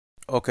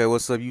Okay,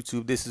 what's up,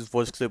 YouTube? This is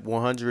Voice Clip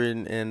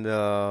 100 and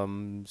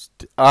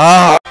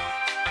ah.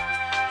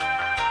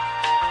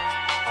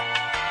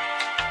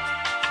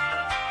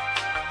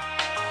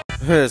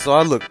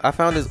 So I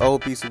found this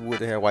old piece of wood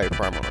that had white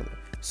primer on it.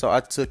 So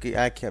I took it,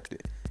 I kept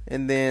it,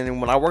 and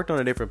then when I worked on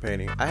a different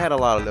painting, I had a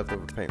lot of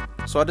leftover paint.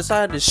 So I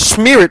decided to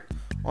smear it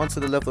onto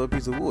the leftover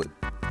piece of wood,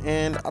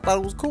 and I thought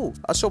it was cool.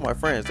 I showed my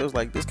friends. They was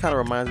like, "This kind of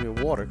reminds me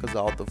of water because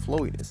of all the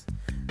flowiness."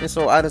 And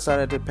so I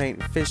decided to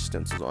paint fish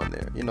stencils on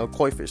there,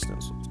 koi fish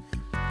stencils,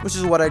 which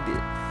is what I did.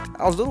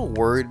 I was a little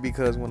worried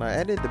because when I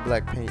added the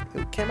black paint,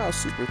 it came out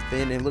super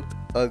thin and looked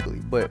ugly,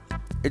 but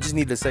it just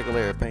needed a second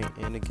layer of paint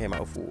and it came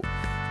out full.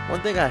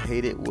 One thing I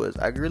hated was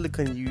I really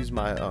couldn't use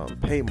my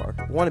paint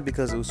marker. One,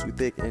 because it was too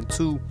thick, and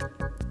two,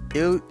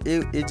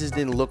 it just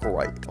didn't look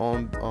right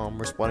on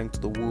responding to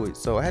the wood.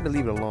 So I had to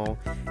leave it alone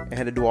and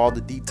had to do all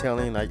the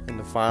detailing like in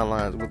the fine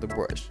lines with the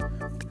brush,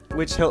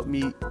 which helped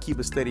me keep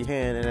a steady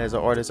hand. And as an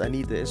artist, I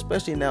need that,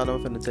 especially now that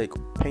I'm going to take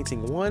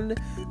painting one,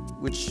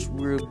 which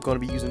we're going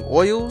to be using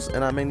oils,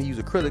 and I mainly use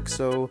acrylics.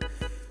 So,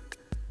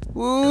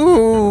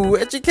 woo,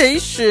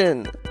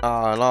 education. In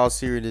all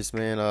seriousness,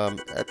 man,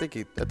 I think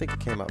it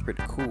came out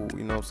pretty cool.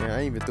 You know what I'm saying?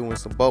 I even threw in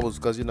some bubbles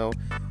because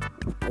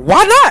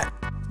why not?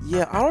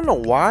 Yeah, I don't know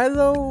why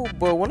though,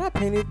 but when I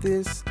painted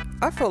this,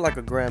 I felt like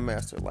a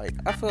grandmaster. Like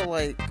I felt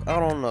like, I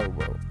don't know,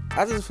 bro.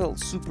 I just felt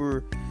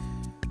super.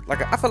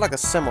 I felt like a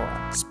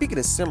samurai. Speaking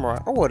of samurai,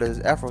 I wore this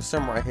Afro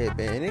samurai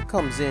headband, and it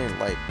comes in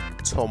like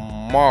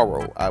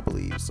tomorrow, I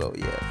believe. So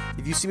yeah,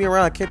 if you see me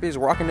around campus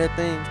rocking that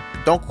thing,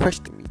 don't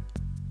question me.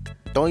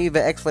 Don't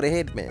even ask for the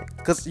headband,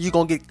 cause you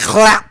gonna get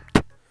clapped.